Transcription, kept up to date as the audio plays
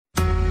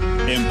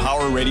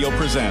Empower Radio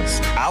presents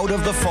Out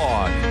of the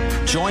Fog.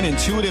 Join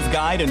intuitive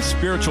guide and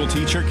spiritual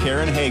teacher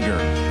Karen Hager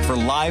for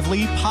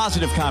lively,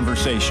 positive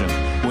conversation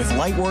with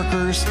light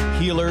workers,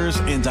 healers,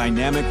 and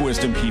dynamic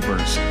wisdom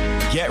keepers.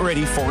 Get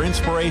ready for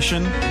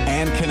inspiration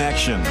and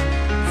connection.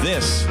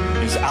 This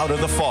is Out of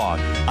the Fog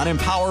on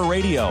Empower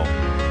Radio.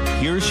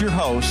 Here's your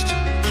host,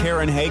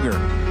 Karen Hager.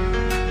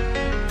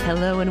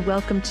 Hello and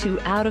welcome to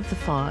Out of the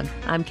Fog.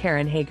 I'm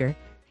Karen Hager.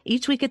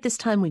 Each week at this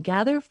time, we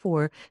gather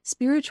for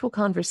spiritual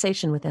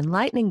conversation with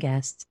enlightening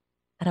guests,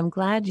 and I'm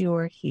glad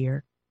you're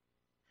here.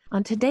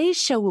 On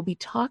today's show, we'll be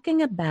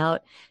talking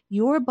about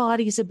your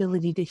body's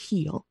ability to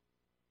heal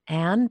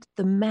and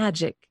the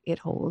magic it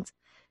holds.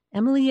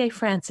 Emily A.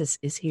 Francis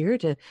is here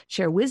to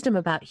share wisdom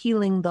about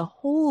healing the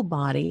whole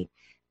body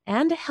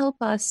and to help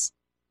us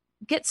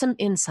get some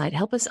insight,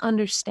 help us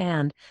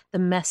understand the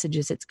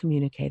messages it's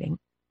communicating.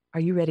 Are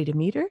you ready to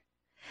meet her?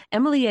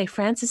 Emily A.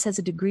 Francis has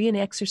a degree in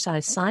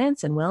exercise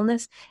science and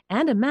wellness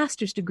and a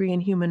master's degree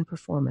in human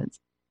performance.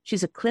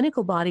 She's a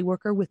clinical body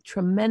worker with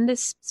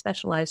tremendous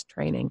specialized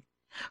training.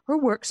 Her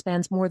work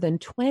spans more than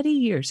 20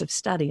 years of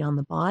study on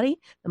the body,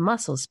 the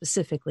muscles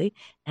specifically,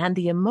 and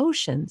the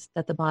emotions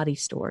that the body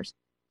stores.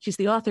 She's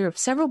the author of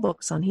several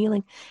books on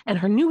healing, and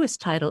her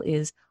newest title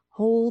is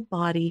Whole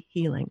Body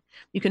Healing.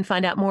 You can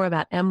find out more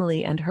about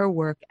Emily and her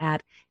work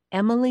at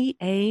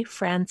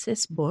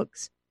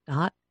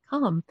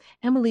emilyafrancisbooks.com.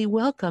 Emily,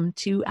 welcome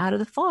to Out of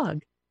the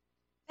Fog.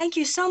 Thank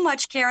you so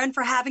much, Karen,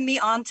 for having me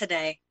on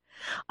today.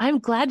 I'm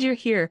glad you're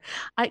here.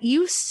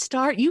 You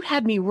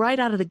had me right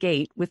out of the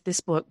gate with this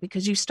book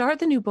because you start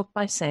the new book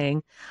by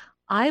saying,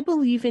 I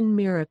believe in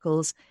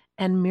miracles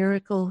and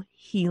miracle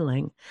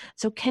healing.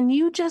 So can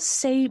you just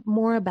say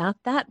more about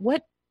that?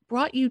 What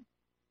brought you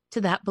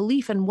to that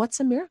belief and what's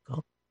a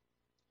miracle?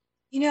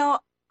 You know,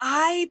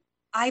 I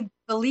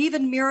believe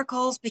in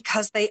miracles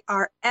because they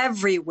are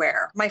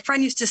everywhere. My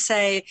friend used to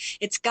say,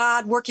 it's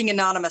God working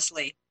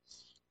anonymously.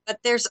 But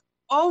there's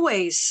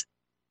always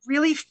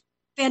really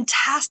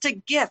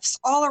fantastic gifts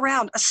all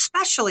around,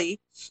 especially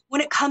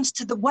when it comes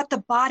to what the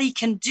body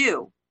can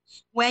do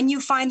when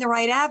you find the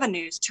right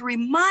avenues to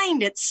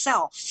remind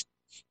itself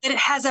that it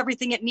has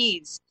everything it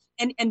needs.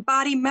 And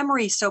body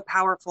memory is so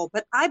powerful.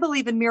 But I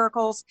believe in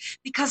miracles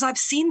because I've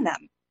seen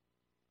them.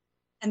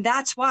 And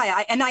that's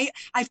why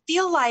I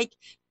feel like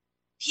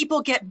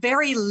people get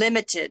very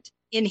limited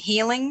in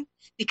healing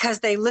because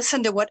they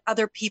listen to what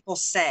other people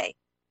say.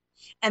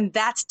 And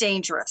that's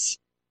dangerous.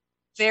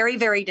 Very,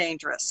 very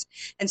dangerous.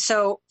 And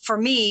so for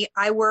me,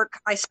 I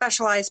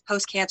specialize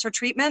post-cancer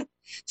treatment.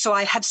 So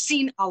I have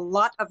seen a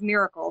lot of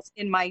miracles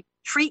in my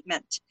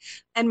treatment.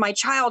 And my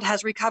child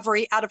has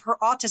recovery out of her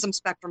autism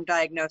spectrum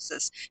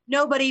diagnosis.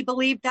 Nobody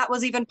believed that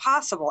was even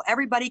possible.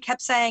 Everybody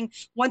kept saying,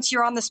 once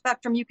you're on the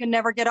spectrum, you can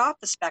never get off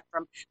the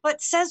spectrum.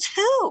 But says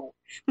who?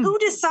 Who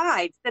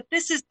decides that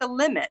this is the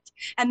limit?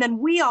 And then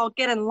we all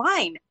get in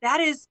line. That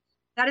is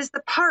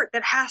the part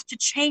that has to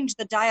change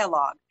the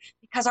dialogue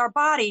because our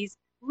bodies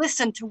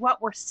listen to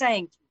what we're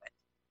saying to it.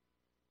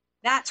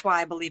 That's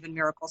why I believe in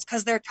miracles,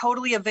 because they're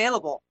totally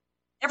available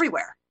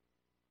everywhere.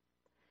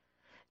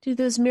 Do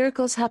those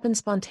miracles happen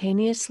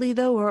spontaneously,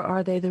 though, or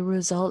are they the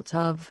result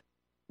of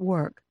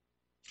work?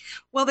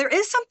 Well, there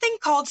is something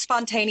called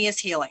spontaneous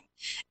healing,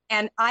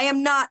 and I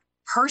am not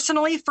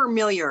personally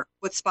familiar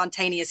with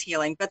spontaneous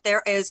healing, but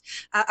there is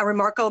a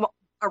remarkable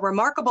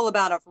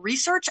amount of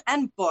research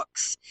and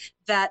books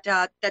that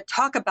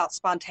talk about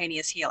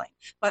spontaneous healing.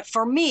 But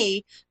for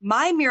me,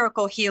 my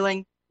miracle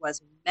healing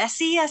was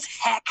messy as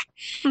heck.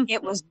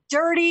 It was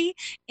dirty.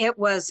 It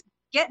was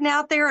getting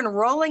out there and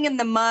rolling in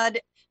the mud.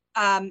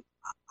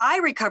 I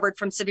recovered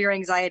from severe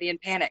anxiety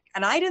and panic,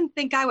 and I didn't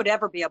think I would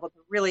ever be able to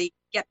really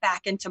get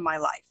back into my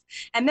life.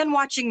 And then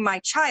watching my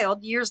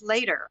child years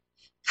later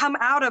come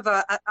out of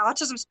an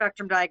autism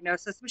spectrum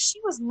diagnosis,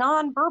 she was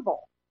nonverbal.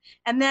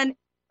 And then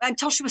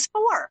until she was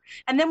 4.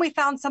 And then we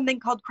found something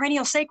called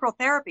craniosacral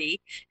therapy,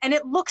 and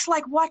it looks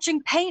like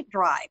watching paint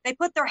dry. They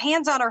put their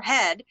hands on her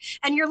head,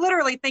 and you're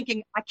literally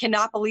thinking, I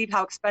cannot believe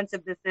how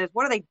expensive this is.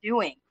 What are they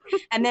doing?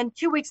 And then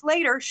 2 weeks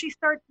later, she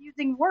starts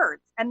using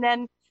words. And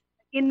then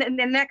in the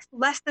next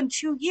less than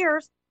 2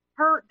 years,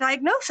 her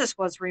diagnosis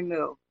was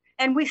removed.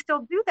 And we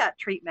still do that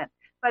treatment.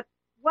 But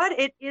what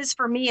it is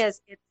for me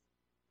is it's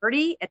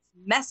dirty, it's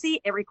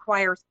messy, it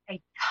requires a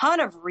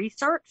ton of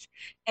research,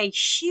 a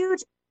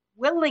huge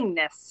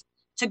willingness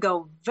to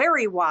go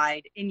very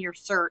wide in your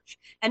search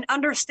and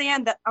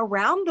understand that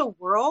around the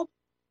world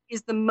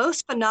is the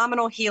most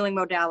phenomenal healing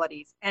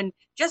modalities. And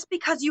just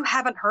because you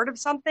haven't heard of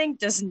something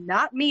does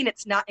not mean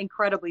it's not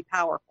incredibly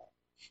powerful.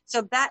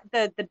 So that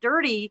the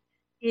dirty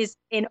is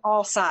in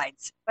all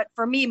sides. But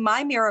for me,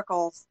 my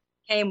miracles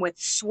came with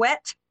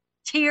sweat,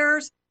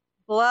 tears,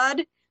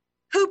 blood,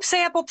 poop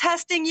sample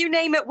testing, you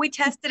name it. We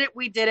tested it.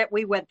 We did it.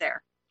 We went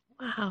there.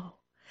 Wow.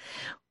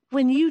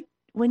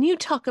 When you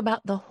talk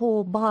about the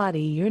whole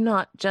body, you're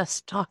not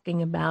just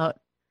talking about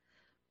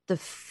the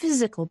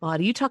physical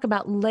body. You talk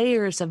about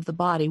layers of the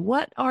body.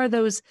 What are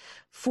those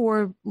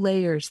 4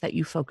 layers that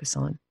you focus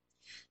on?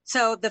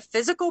 So the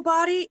physical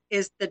body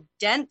is the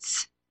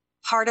dense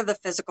part of the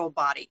physical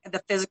body,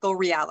 the physical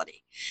reality.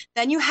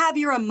 Then you have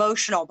your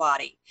emotional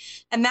body.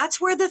 And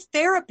that's where the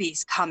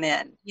therapies come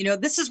in.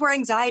 This is where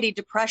anxiety,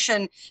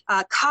 depression,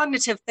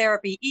 cognitive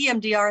therapy,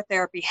 EMDR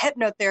therapy,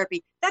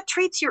 hypnotherapy, that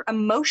treats your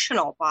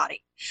emotional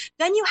body.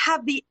 Then you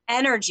have the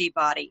energy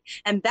body.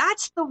 And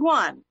that's the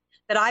one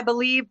that I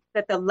believe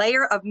that the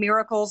layer of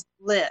miracles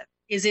live,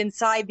 is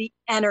inside the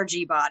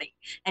energy body.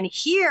 And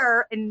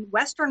here in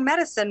Western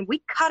medicine,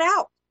 we cut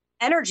out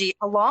energy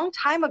a long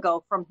time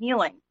ago from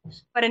healing.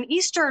 But in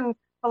Eastern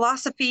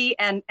philosophy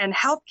and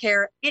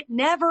healthcare, it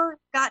never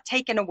got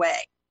taken away.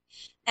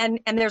 And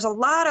there's a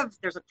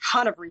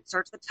ton of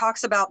research that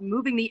talks about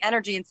moving the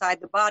energy inside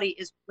the body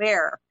is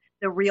where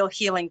the real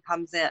healing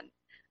comes in.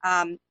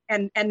 And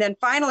then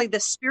finally, the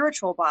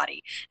spiritual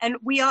body. And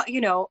we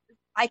all,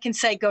 I can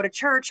say go to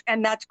church,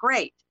 and that's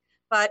great.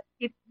 But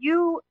if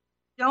you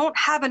don't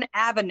have an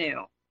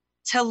avenue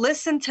to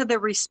listen to the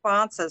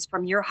responses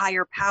from your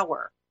higher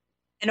power,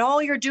 and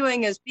all you're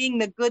doing is being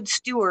the good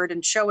steward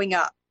and showing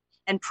up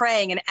and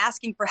praying and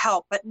asking for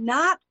help, but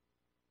not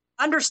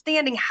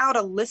understanding how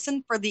to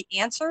listen for the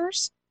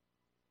answers,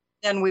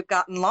 then we've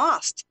gotten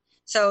lost.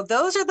 So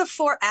those are the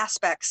 4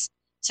 aspects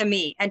to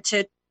me. And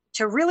to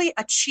really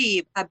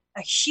achieve a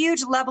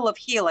huge level of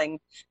healing,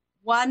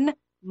 one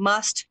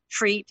must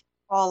treat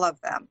all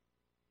of them.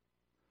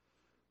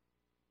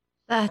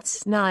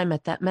 Now I'm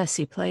at that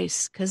messy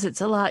place, because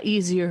it's a lot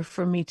easier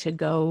for me to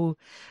go,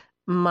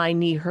 my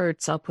knee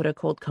hurts, I'll put a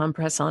cold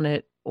compress on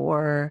it,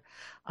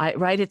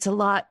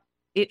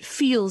 it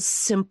feels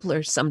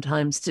simpler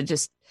sometimes to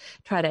just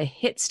try to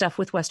hit stuff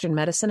with Western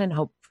medicine and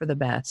hope for the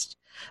best.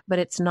 But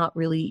it's not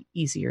really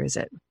easier, is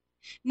it?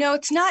 No,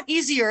 it's not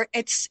easier.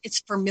 It's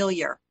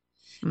familiar.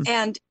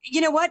 And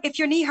you know what? If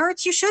your knee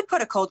hurts, you should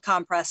put a cold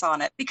compress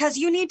on it, because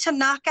you need to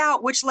knock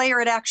out which layer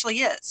it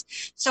actually is.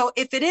 So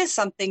if it is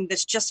something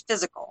that's just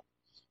physical,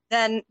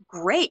 then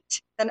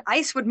great. Then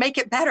ice would make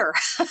it better.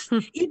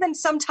 Even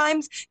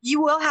sometimes you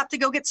will have to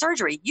go get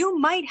surgery. You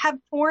might have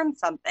torn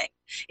something.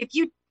 If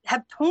you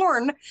have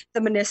torn the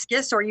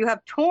meniscus or you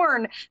have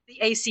torn the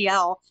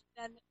ACL,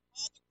 then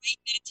all the right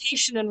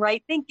meditation and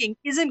right thinking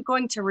isn't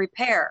going to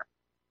repair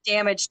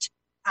damaged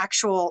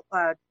actual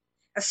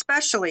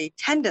especially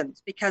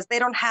tendons, because they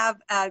don't have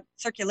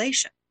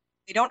circulation.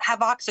 They don't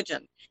have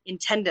oxygen in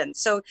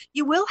tendons. So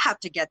you will have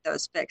to get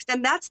those fixed.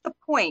 And that's the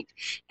point.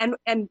 And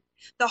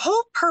the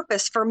whole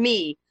purpose for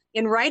me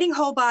in writing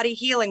Whole Body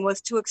Healing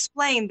was to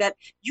explain that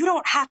you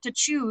don't have to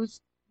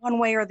choose one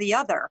way or the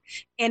other.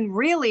 And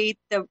really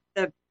the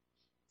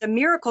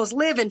miracles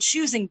live in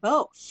choosing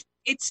both.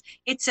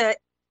 It's a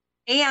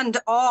and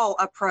all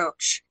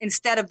approach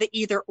instead of the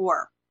either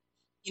or.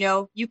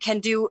 You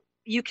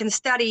can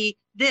study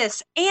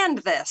this and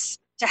this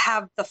to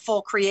have the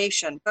full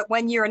creation. But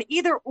when you're an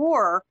either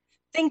or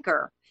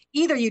thinker,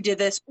 either you did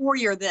this or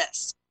you're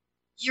this,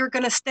 you're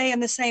going to stay in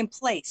the same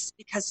place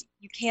because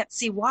you can't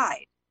see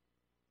wide.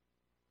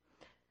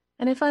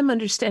 And if I'm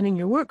understanding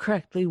your work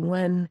correctly,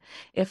 when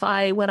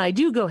I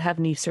do go have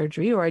knee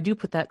surgery, or I do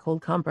put that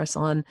cold compress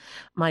on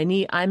my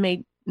knee, I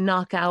may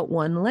knock out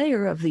one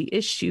layer of the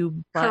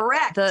issue, but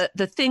correct,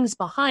 the things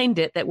behind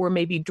it that were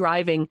maybe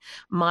driving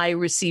my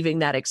receiving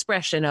that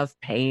expression of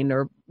pain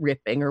or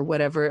ripping or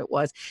whatever it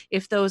was,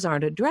 if those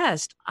aren't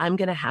addressed, I'm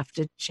going to have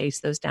to chase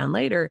those down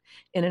later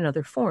in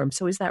another form.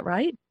 So is that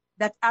right?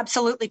 That's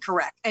absolutely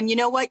correct. And you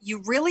know what?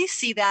 You really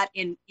see that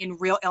in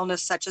real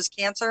illness such as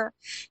cancer.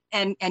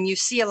 And you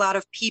see a lot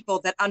of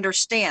people that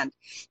understand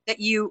that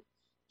you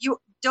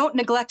don't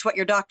neglect what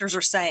your doctors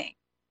are saying.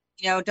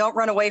 Don't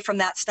run away from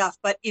that stuff.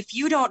 But if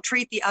you don't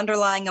treat the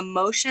underlying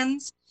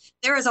emotions,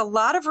 there is a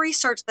lot of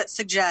research that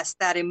suggests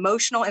that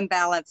emotional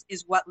imbalance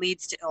is what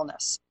leads to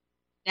illness.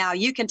 Now,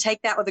 you can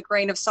take that with a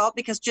grain of salt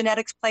because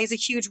genetics plays a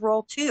huge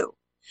role too.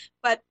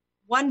 But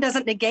one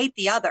doesn't negate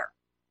the other.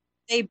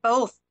 They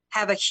both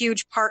have a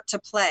huge part to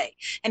play.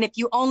 And if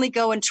you only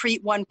go and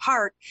treat one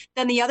part,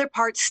 then the other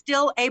part's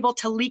still able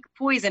to leak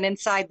poison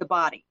inside the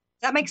body.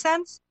 Does that make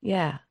sense?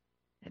 Yeah,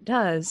 it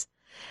does.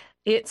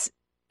 It's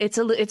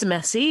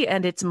messy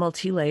and it's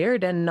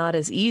multi-layered and not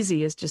as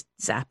easy as just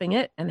zapping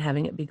it and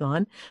having it be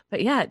gone.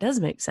 But yeah, it does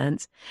make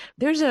sense.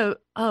 There's a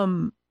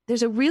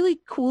really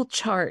cool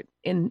chart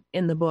in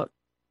the book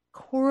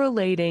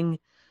correlating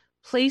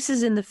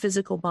places in the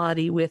physical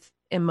body with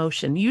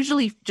emotion.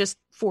 Usually, just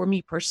for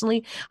me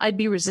personally, I'd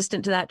be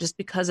resistant to that just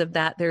because of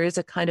that. There is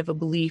a kind of a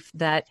belief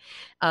that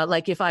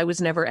like if I was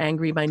never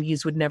angry, my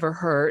knees would never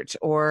hurt,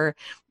 or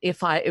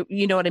if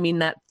you know what I mean?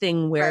 That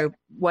thing where right,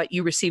 what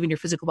you receive in your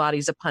physical body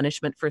is a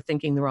punishment for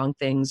thinking the wrong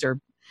things or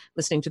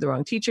listening to the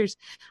wrong teachers.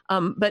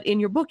 But in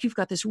your book, you've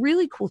got this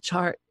really cool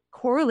chart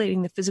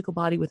correlating the physical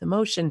body with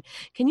emotion.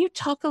 Can you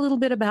talk a little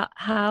bit about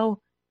how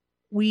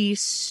we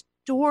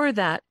store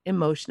that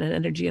emotion and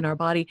energy in our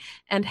body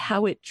and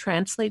how it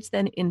translates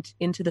then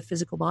into the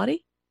physical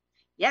body?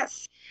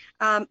 Yes.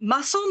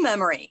 Muscle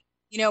memory.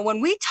 When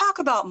we talk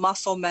about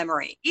muscle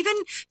memory, even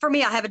for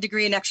me, I have a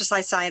degree in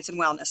exercise science and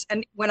wellness.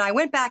 And when I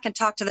went back and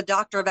talked to the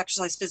doctor of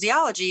exercise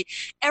physiology,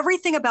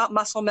 everything about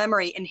muscle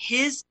memory and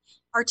his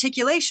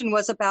articulation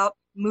was about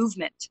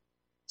movement.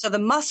 So the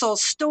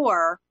muscles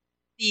store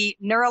the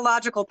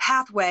neurological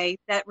pathway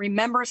that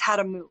remembers how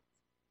to move.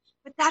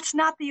 But that's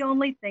not the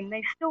only thing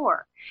they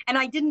store. And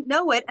I didn't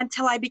know it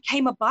until I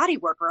became a body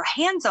worker, a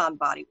hands-on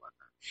body worker.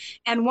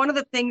 And one of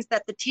the things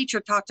that the teacher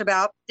talked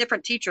about,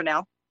 different teacher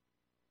now,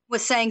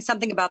 was saying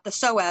something about the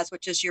psoas,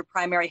 which is your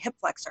primary hip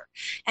flexor.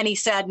 And he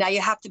said, now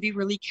you have to be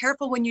really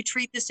careful when you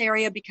treat this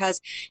area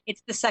because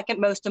it's the second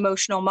most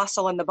emotional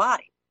muscle in the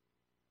body.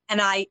 And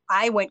I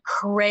went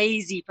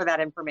crazy for that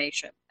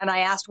information. And I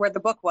asked where the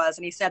book was.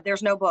 And he said,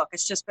 there's no book.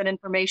 It's just been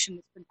information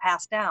that's been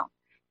passed down.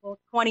 Well,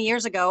 20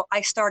 years ago,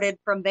 I started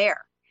from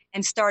there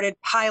and started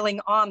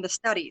piling on the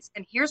studies.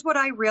 And here's what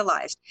I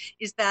realized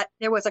is that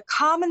there was a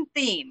common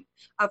theme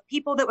of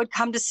people that would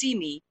come to see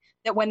me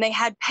that when they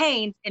had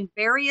pains in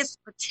various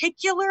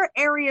particular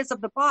areas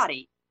of the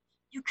body,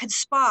 you could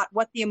spot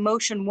what the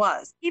emotion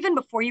was, even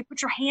before you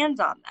put your hands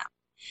on them.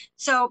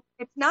 So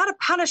it's not a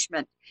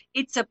punishment.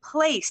 It's a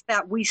place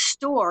that we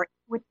store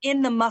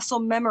within the muscle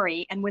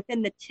memory and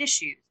within the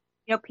tissues.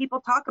 You know,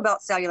 people talk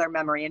about cellular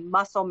memory and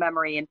muscle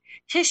memory and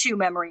tissue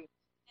memory. And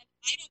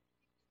I don't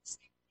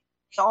think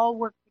they all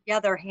work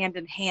together hand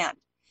in hand.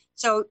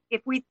 So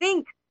if we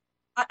think,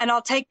 and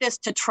I'll take this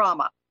to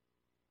trauma.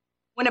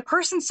 When a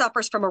person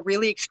suffers from a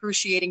really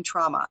excruciating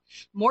trauma,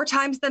 more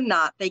times than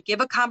not, they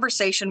give a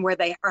conversation where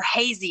they are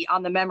hazy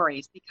on the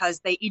memories because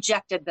they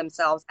ejected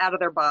themselves out of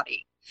their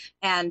body.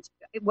 And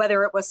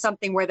whether it was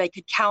something where they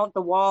could count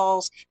the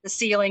walls, the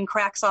ceiling,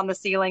 cracks on the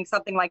ceiling,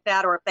 something like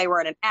that, or if they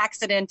were in an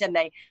accident and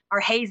they are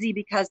hazy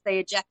because they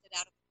ejected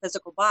out of the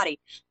physical body.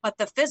 But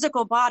the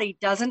physical body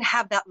doesn't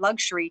have that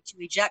luxury to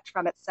eject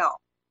from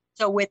itself.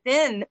 So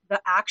within the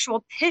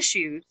actual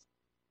tissues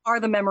are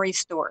the memories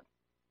stored.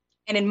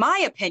 And in my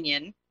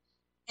opinion,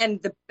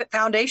 and the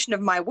foundation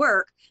of my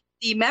work,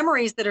 the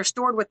memories that are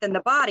stored within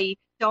the body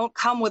don't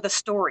come with a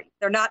story.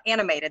 They're not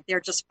animated. They're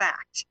just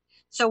fact.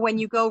 So when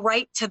you go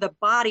right to the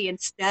body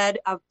instead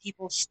of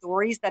people's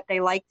stories that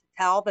they like to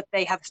tell, that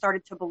they have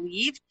started to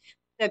believe,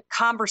 the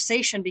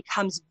conversation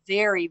becomes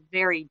very,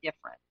 very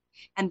different.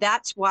 And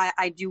that's why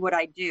I do what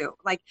I do.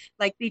 Like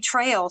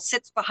betrayal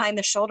sits behind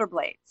the shoulder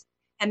blades,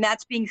 and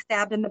that's being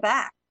stabbed in the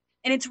back.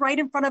 And it's right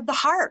in front of the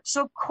heart.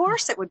 So of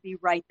course it would be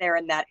right there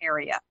in that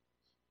area.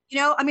 You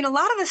know, I mean, a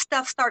lot of this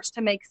stuff starts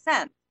to make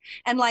sense.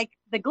 And like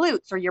the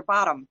glutes or your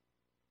bottom,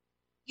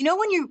 you know,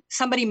 when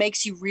somebody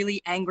makes you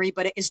really angry,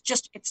 but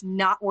it's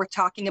not worth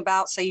talking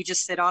about. So you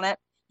just sit on it.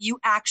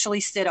 You actually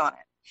sit on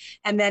it.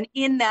 And then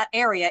in that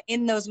area,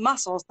 in those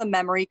muscles, the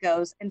memory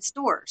goes and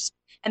stores.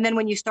 And then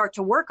when you start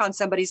to work on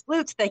somebody's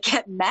glutes, they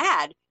get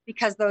mad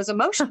because those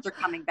emotions are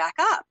coming back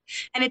up.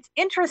 And it's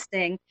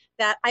interesting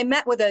that I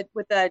met with a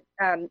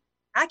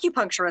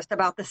acupuncturist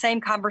about the same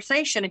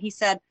conversation. And he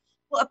said,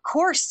 well, of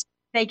course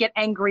they get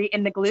angry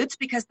in the glutes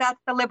because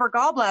that's the liver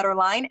gallbladder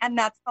line and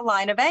that's the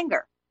line of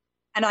anger.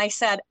 And I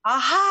said,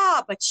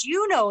 aha, but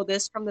you know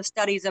this from the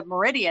studies of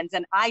meridians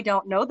and I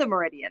don't know the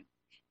meridian.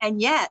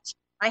 And yet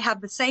I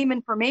have the same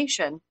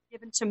information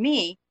given to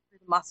me through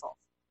the muscles.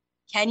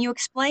 Can you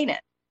explain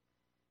it?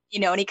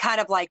 You know, and he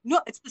kind of like,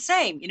 no, it's the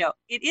same. You know,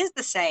 it is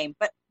the same,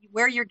 but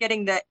where you're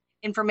getting the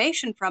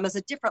information from is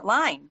a different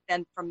line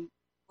than from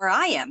where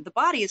I am. The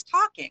body is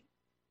talking.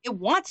 It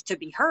wants to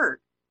be heard.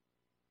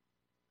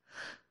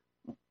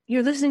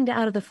 You're listening to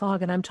Out of the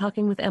Fog, and I'm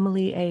talking with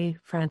Emily A.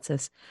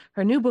 Francis.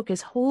 Her new book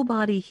is Whole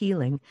Body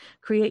Healing,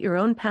 Create Your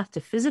Own Path to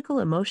Physical,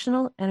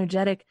 Emotional,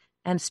 Energetic,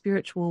 and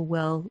Spiritual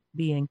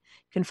Well-Being. You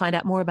can find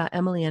out more about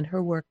Emily and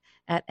her work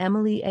at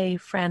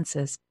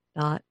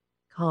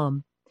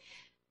emilyafrancis.com.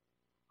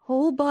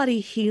 Whole body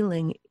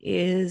healing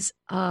is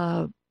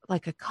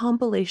like a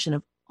compilation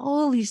of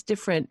all these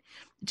different,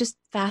 just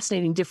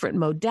fascinating, different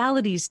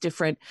modalities,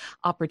 different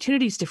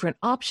opportunities, different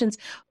options.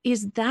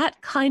 Is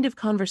that kind of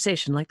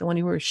conversation, like the one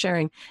you were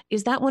sharing,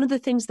 is that one of the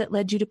things that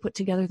led you to put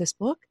together this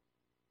book?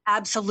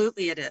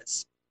 Absolutely it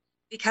is.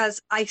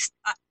 Because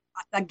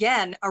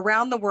again,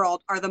 around the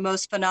world are the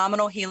most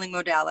phenomenal healing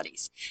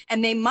modalities.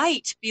 And they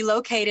might be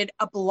located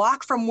a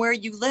block from where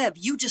you live.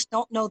 You just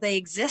don't know they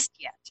exist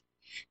yet.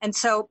 And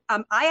so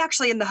I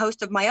actually am the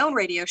host of my own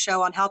radio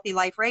show on Healthy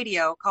Life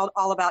Radio called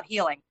All About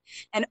Healing.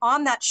 And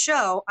on that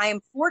show, I am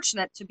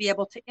fortunate to be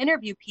able to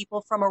interview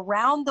people from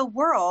around the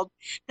world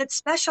that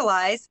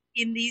specialize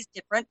in these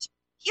different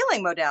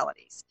healing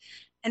modalities.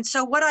 And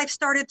so what I've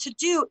started to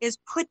do is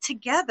put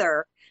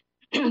together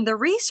the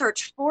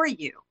research for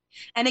you.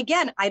 And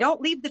again, I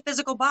don't leave the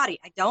physical body.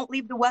 I don't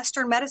leave the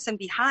Western medicine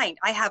behind.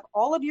 I have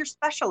all of your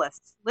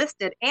specialists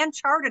listed and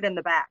charted in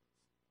the back.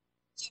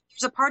 So if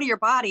there's a part of your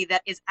body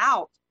that is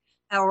out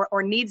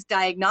or needs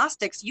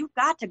diagnostics, you've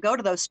got to go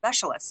to those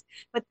specialists.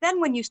 But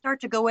then when you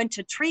start to go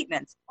into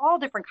treatments, all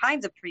different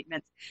kinds of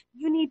treatments,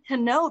 you need to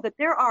know that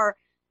there are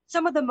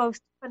some of the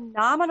most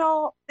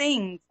phenomenal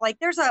things. Like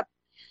there's a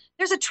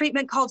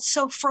treatment called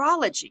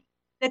sophrology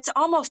that's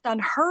almost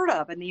unheard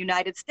of in the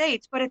United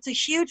States, but it's a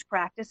huge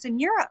practice in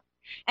Europe.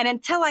 And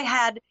until I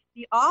had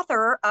the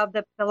author of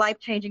the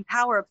life-changing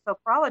power of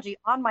sophrology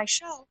on my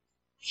show,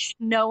 I had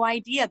no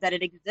idea that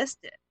it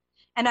existed.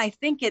 And I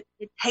think it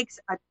takes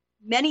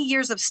many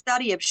years of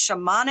study of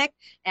shamanic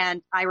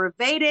and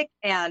Ayurvedic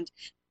and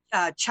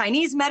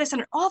Chinese medicine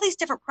and all these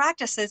different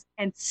practices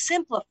and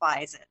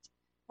simplifies it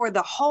for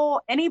the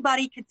whole.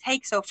 Anybody could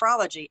take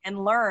sophrology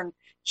and learn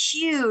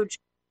huge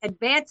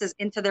advances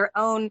into their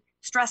own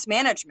stress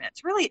management.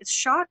 It's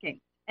shocking.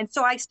 And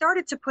so I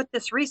started to put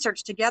this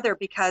research together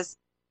because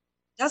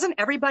doesn't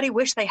everybody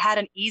wish they had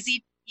an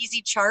easy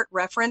chart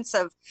reference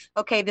of,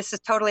 okay, this is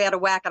totally out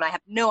of whack and I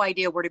have no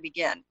idea where to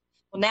begin.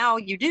 Well, now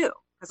you do,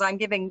 because I'm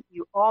giving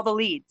you all the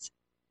leads.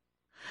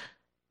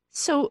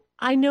 So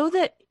I know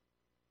that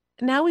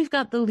now we've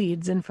got the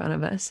leads in front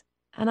of us,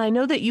 and I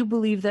know that you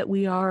believe that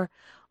we are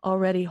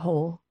already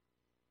whole.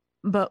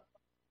 But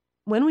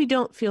when we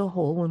don't feel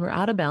whole, when we're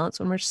out of balance,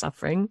 when we're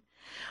suffering,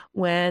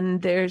 when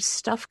there's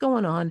stuff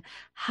going on,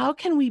 how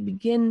can we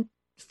begin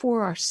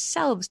for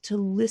ourselves to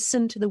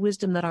listen to the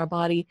wisdom that our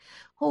body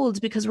holds?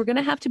 Because we're going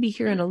to have to be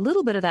hearing a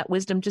little bit of that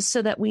wisdom just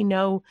so that we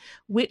know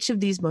which of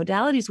these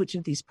modalities, which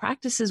of these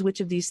practices, which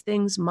of these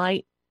things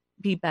might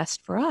be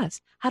best for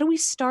us. How do we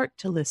start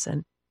to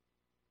listen?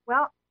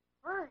 Well,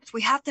 first,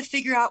 we have to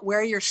figure out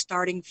where you're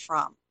starting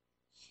from.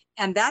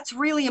 And that's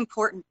really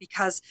important,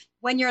 because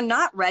when you're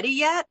not ready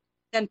yet,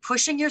 then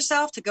pushing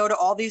yourself to go to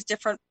all these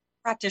different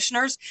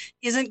practitioners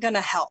isn't going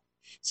to help.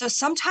 So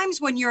sometimes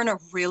when you're in a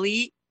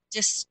really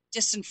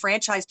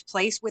disenfranchised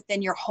place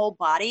within your whole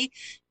body,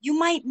 you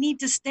might need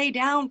to stay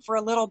down for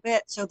a little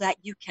bit so that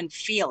you can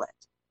feel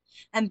it.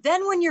 And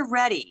then when you're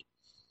ready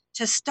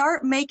to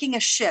start making a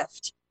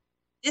shift,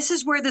 this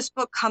is where this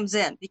book comes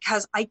in,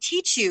 because I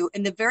teach you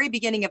in the very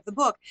beginning of the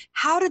book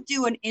how to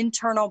do an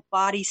internal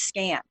body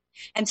scan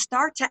and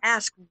start to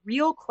ask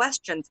real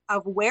questions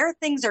of where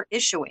things are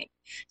issuing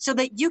so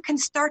that you can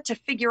start to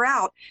figure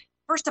out,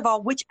 first of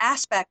all, which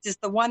aspect is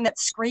the one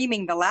that's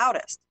screaming the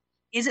loudest.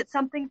 Is it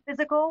something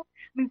physical?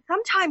 I mean,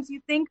 sometimes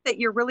you think that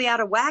you're really out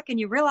of whack and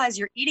you realize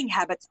your eating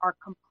habits are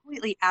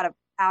completely out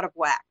of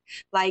whack.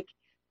 Like,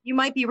 you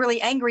might be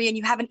really angry and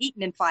you haven't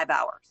eaten in 5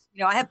 hours.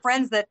 You know, I have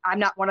friends that, I'm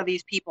not one of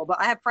these people, but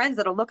I have friends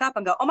that'll look up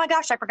and go, oh my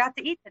gosh, I forgot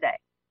to eat today.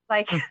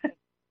 Like,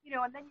 you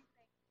know, and then you think,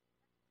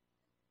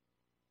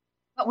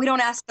 but we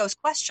don't ask those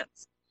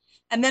questions.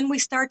 And then we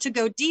start to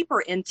go deeper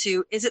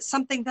into, is it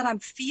something that I'm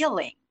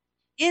feeling?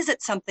 Is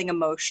it something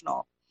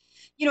emotional?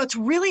 You know, it's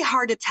really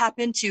hard to tap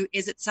into,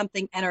 is it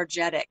something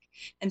energetic?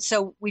 And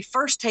so we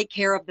first take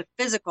care of the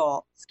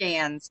physical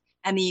scans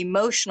and the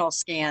emotional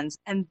scans.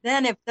 And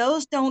then if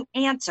those don't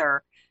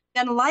answer,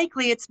 then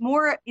likely it's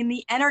more in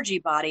the energy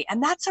body.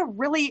 And that's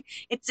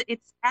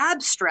it's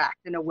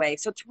abstract in a way.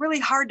 So it's really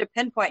hard to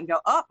pinpoint and go,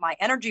 oh, my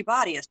energy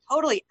body is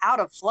totally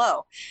out of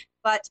flow.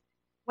 But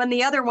when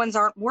the other ones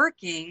aren't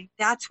working,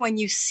 that's when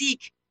you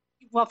seek.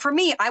 Well, for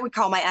me, I would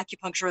call my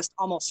acupuncturist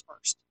almost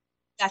first.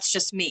 That's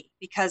just me,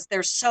 because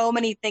there's so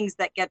many things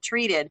that get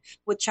treated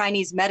with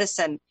Chinese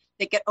medicine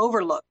that get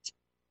overlooked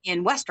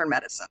in Western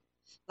medicine.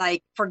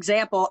 Like, for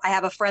example, I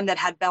have a friend that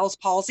had Bell's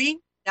palsy.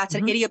 That's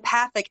an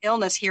idiopathic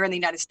illness here in the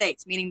United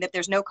States, meaning that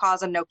there's no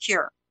cause and no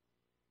cure.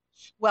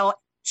 Well,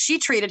 she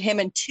treated him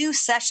in 2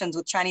 sessions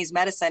with Chinese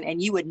medicine,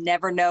 and you would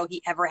never know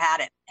he ever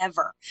had it,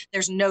 ever.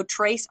 There's no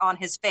trace on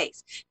his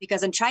face,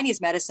 because in Chinese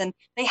medicine,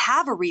 they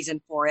have a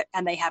reason for it,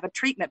 and they have a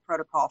treatment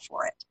protocol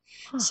for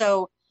it.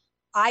 So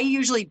I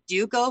usually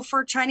do go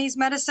for Chinese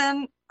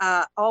medicine,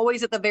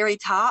 always at the very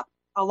top,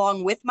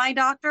 along with my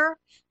doctor,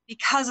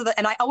 because of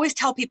and I always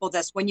tell people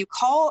this, when you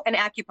call an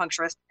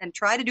acupuncturist, and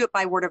try to do it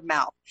by word of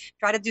mouth,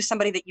 try to do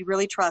somebody that you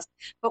really trust.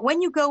 But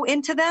when you go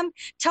into them,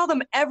 tell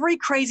them every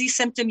crazy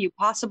symptom you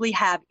possibly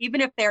have,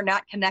 even if they're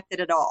not connected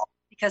at all,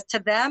 because to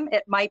them,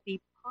 it might be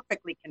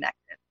perfectly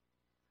connected.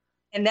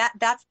 And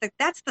that's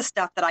the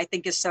stuff that I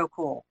think is so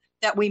cool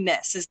that we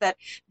miss, is that,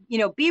 you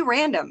know, be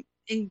random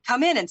and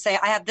come in and say,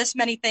 I have this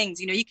many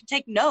things. You know, you can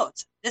take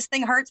notes. This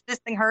thing hurts. This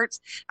thing hurts.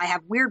 I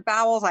have weird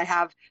bowels. I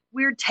have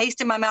weird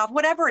taste in my mouth,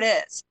 whatever it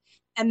is.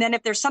 And then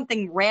if there's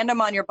something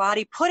random on your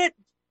body, put it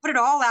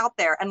all out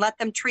there and let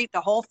them treat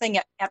the whole thing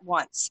at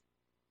once.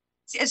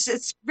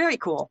 It's very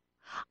cool.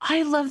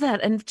 I love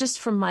that. And just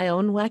from my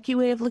own wacky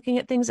way of looking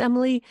at things,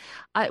 Emily,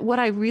 what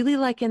I really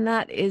like in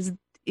that is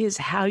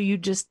how you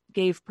just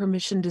gave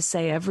permission to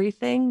say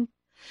everything.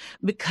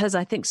 Because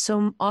I think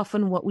so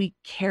often what we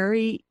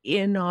carry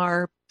in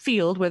our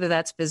field, whether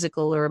that's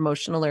physical or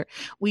emotional, or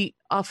we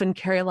often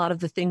carry a lot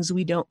of the things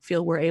we don't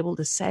feel we're able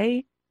to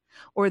say,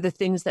 or the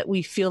things that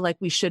we feel like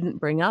we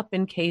shouldn't bring up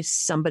in case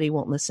somebody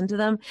won't listen to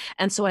them.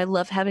 And so I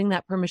love having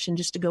that permission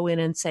just to go in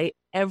and say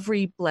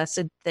every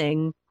blessed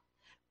thing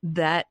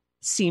that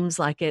seems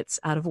like it's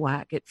out of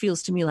whack. It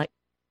feels to me like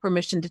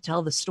permission to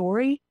tell the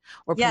story,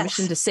 or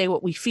permission to say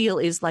what we feel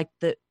is like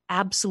the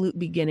absolute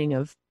beginning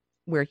of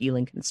where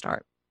healing can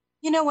start.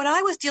 You know, when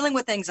I was dealing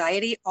with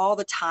anxiety all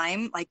the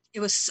time, like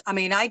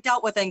I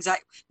dealt with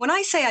anxiety. When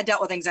I say I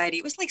dealt with anxiety,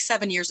 it was like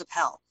 7 years of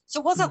hell. So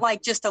it wasn't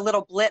like just a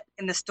little blip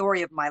in the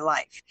story of my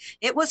life.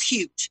 It was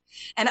huge.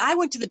 And I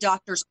went to the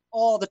doctors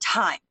all the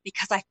time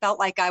because I felt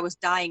like I was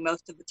dying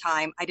most of the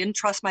time. I didn't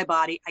trust my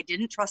body. I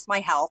didn't trust my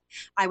health.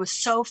 I was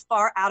so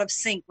far out of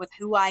sync with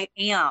who I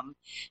am.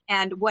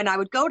 And when I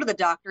would go to the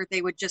doctor,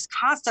 they would just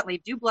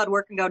constantly do blood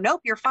work and go, nope,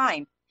 you're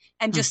fine.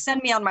 And just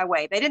send me on my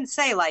way. They didn't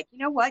say like, you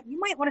know what, you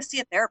might want to see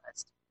a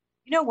therapist.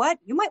 You know what?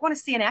 You might want to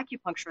see an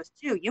acupuncturist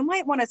too. You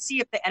might want to see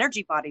if the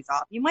energy body's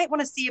off. You might want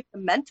to see if the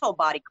mental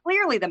body,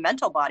 clearly the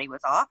mental body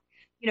was off.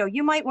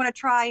 You might want to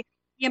try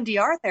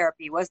EMDR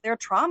therapy. Was there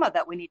trauma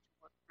that we need to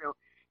work through?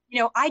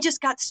 I just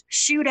got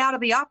shooed out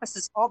of the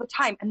offices all the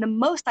time. And the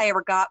most I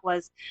ever got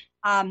was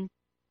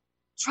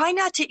try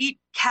not to eat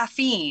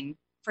caffeine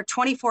for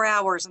 24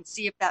 hours and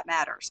see if that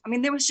matters. I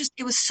mean,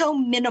 it was so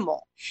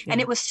minimal and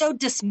it was so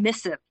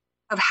dismissive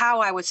of how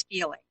I was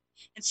feeling.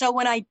 And so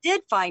when I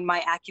did find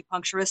my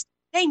acupuncturist,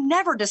 they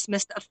never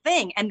dismissed a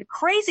thing. And the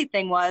crazy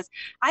thing was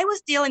I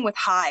was dealing with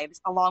hives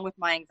along with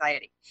my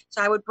anxiety.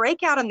 So I would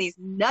break out in these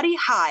nutty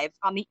hives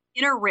on the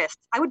inner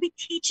wrists. I would be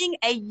teaching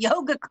a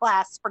yoga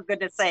class, for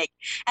goodness sake,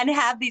 and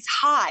have these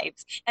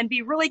hives and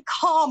be really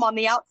calm on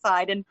the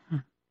outside and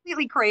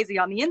completely crazy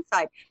on the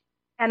inside.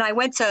 And I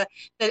went to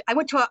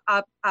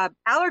a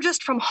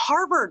allergist from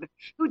Harvard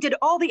who did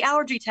all the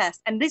allergy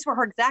tests. And these were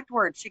her exact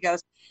words. She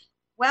goes,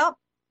 well,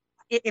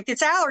 if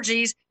it's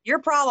allergies, your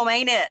problem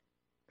ain't it.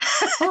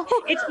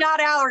 It's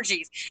not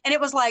allergies. And it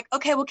was like,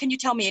 okay, well, can you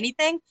tell me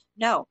anything?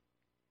 No.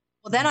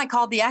 Well, then I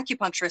called the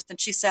acupuncturist and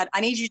she said,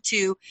 I need you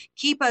to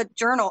keep a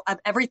journal of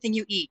everything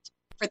you eat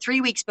for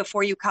 3 weeks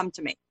before you come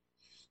to me.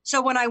 So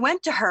when I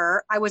went to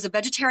her, I was a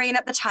vegetarian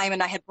at the time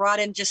and I had brought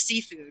in just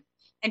seafood.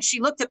 And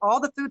she looked at all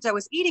the foods I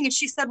was eating and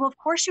she said, well, of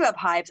course you have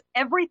hives.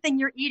 Everything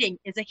you're eating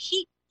is a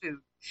heat food.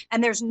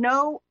 And there's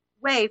no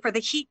way for the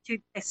heat to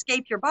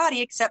escape your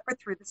body except for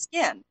through the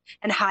skin.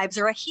 And hives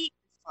are a heat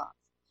response.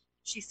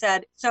 She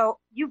said, so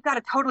you've got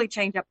to totally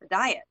change up the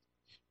diet.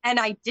 And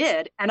I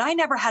did. And I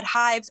never had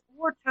hives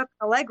or took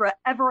Allegra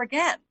ever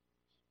again.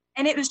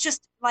 And it was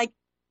just like,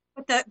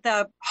 but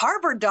the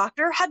Harvard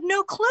doctor had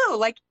no clue.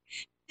 Like,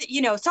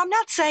 so I'm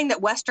not saying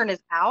that Western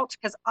is out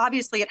because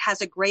obviously it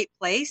has a great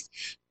place,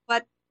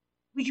 but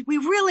we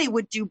really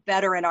would do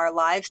better in our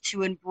lives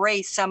to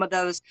embrace some of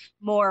those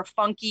more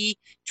funky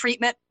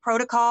treatment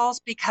protocols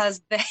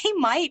because they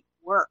might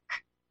work.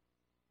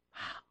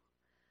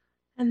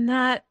 And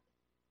that,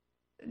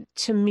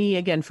 to me,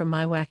 again, from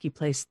my wacky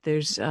place,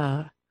 there's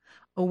a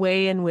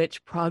way in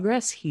which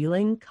progress,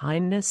 healing,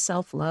 kindness,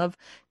 self-love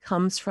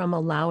comes from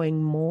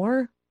allowing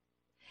more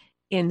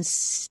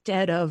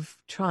instead of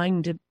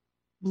trying to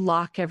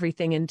lock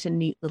everything into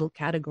neat little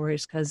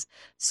categories, because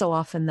so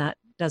often that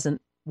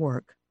doesn't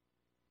work.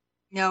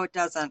 No, it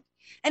doesn't.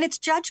 And it's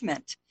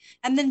judgment.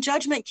 And then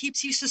judgment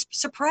keeps you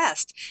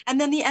suppressed. And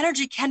then the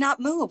energy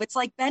cannot move. It's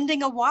like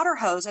bending a water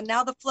hose and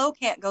now the flow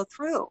can't go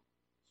through.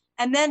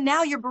 And then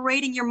now you're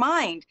berating your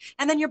mind.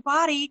 And then your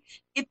body,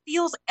 it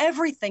feels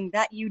everything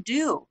that you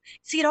do.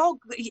 See,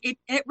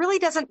 it really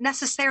doesn't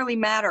necessarily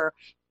matter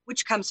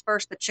which comes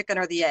first, the chicken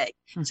or the egg.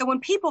 So when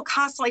people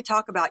constantly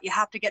talk about you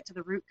have to get to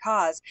the root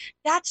cause,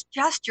 that's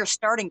just your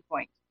starting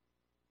point.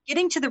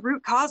 Getting to the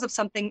root cause of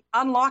something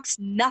unlocks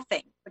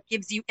nothing, but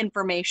gives you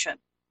information.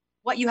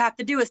 What you have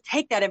to do is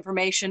take that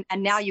information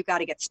and now you got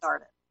to get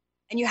started.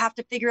 And you have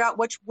to figure out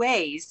which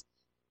ways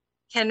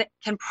can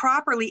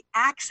properly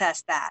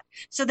access that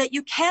so that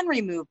you can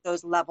remove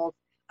those levels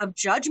of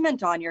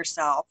judgment on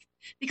yourself,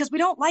 because we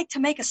don't like to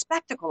make a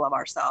spectacle of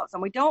ourselves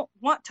and we don't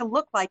want to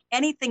look like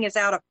anything is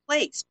out of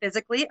place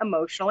physically,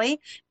 emotionally,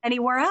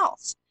 anywhere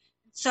else.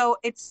 So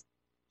it's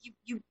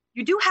you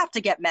do have to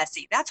get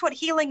messy. That's what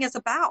healing is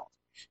about.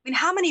 I mean,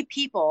 how many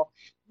people,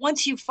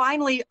 once you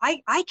finally,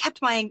 I kept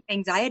my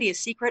anxiety a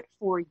secret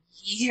for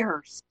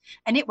years,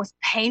 and it was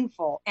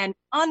painful and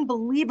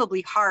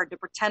unbelievably hard to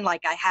pretend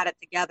like I had it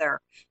together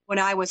when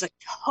I was a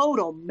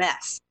total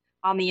mess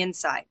on the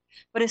inside.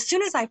 But as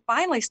soon as I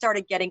finally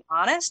started getting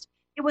honest,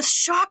 it was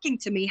shocking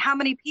to me how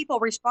many people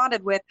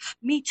responded with,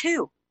 me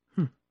too.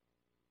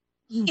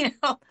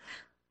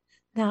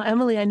 Now,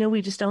 Emily, I know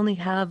we just only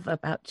have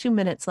about 2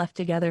 minutes left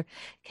together.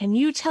 Can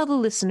you tell the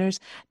listeners,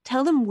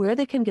 tell them where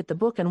they can get the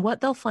book and what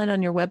they'll find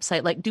on your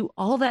website? Like, do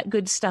all that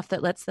good stuff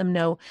that lets them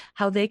know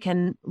how they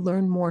can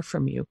learn more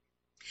from you.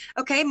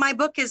 Okay, my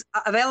book is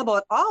available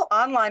at all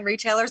online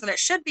retailers, and it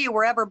should be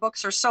wherever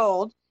books are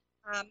sold.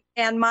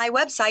 And my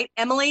website,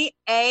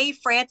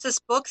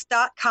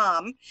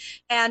 EmilyAFrancisBooks.com.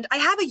 And I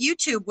have a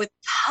YouTube with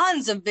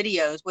tons of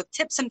videos with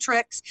tips and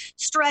tricks,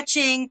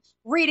 stretching,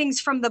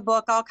 readings from the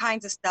book, all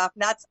kinds of stuff.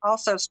 And that's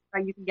also,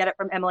 you can get it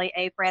from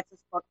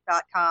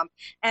EmilyAFrancisBooks.com.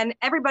 And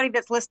everybody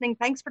that's listening,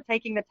 thanks for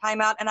taking the time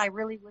out. And I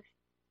really wish you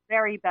the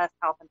very best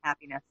health and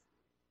happiness.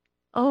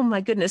 Oh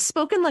my goodness,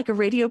 spoken like a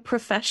radio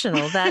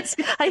professional. That's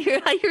I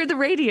hear the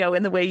radio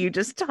in the way you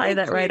just tie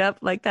that right up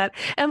like that.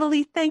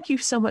 Emily, thank you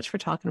so much for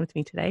talking with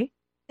me today.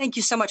 Thank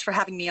you so much for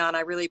having me on. I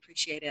really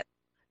appreciate it.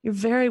 You're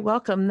very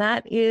welcome.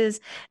 That is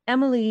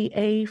Emily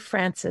A.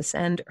 Francis,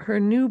 and her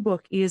new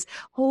book is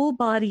Whole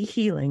Body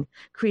Healing,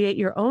 Create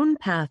Your Own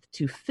Path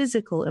to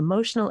Physical,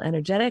 Emotional,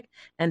 Energetic,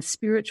 and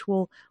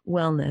Spiritual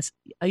Wellness.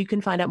 You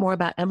can find out more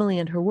about Emily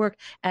and her work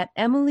at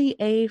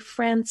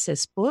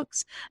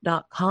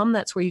emilyafrancisbooks.com.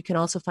 That's where you can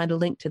also find a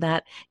link to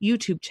that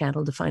YouTube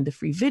channel to find the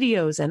free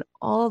videos and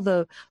all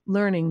the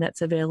learning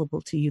that's available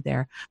to you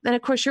there. Then,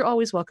 of course, you're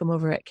always welcome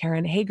over at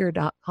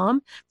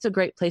KarenHager.com. It's a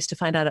great place to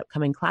find out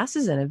upcoming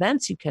classes and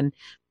events. You can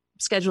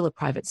schedule a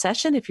private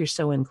session if you're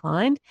so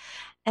inclined.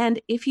 And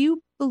if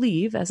you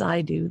believe, as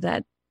I do,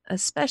 that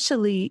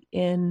especially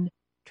in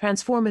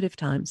transformative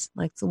times,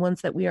 like the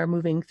ones that we are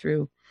moving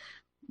through,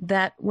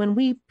 that when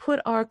we put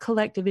our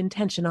collective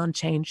intention on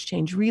change,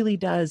 change really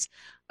does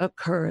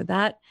occur.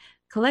 That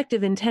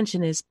collective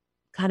intention is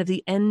kind of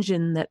the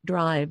engine that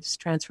drives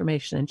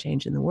transformation and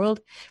change in the world.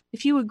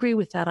 If you agree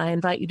with that, I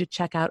invite you to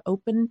check out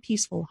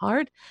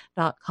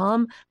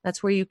openpeacefulheart.com.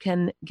 That's where you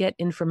can get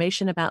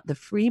information about the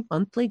free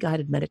monthly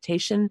guided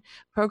meditation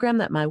program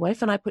that my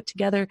wife and I put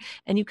together.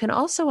 And you can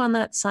also on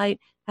that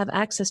site have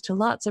access to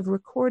lots of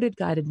recorded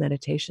guided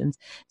meditations.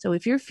 So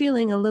if you're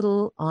feeling a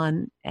little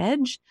on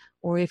edge,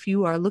 or if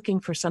you are looking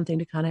for something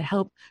to kind of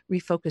help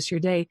refocus your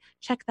day,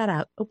 check that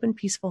out,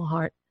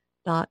 openpeacefulheart.com.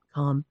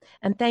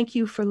 And thank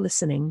you for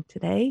listening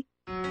today.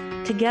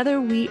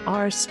 Together we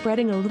are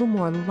spreading a little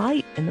more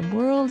light in the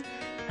world,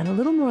 and a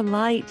little more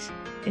light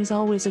is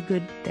always a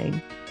good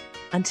thing.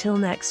 Until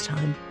next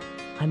time,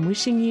 I'm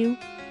wishing you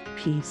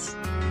peace.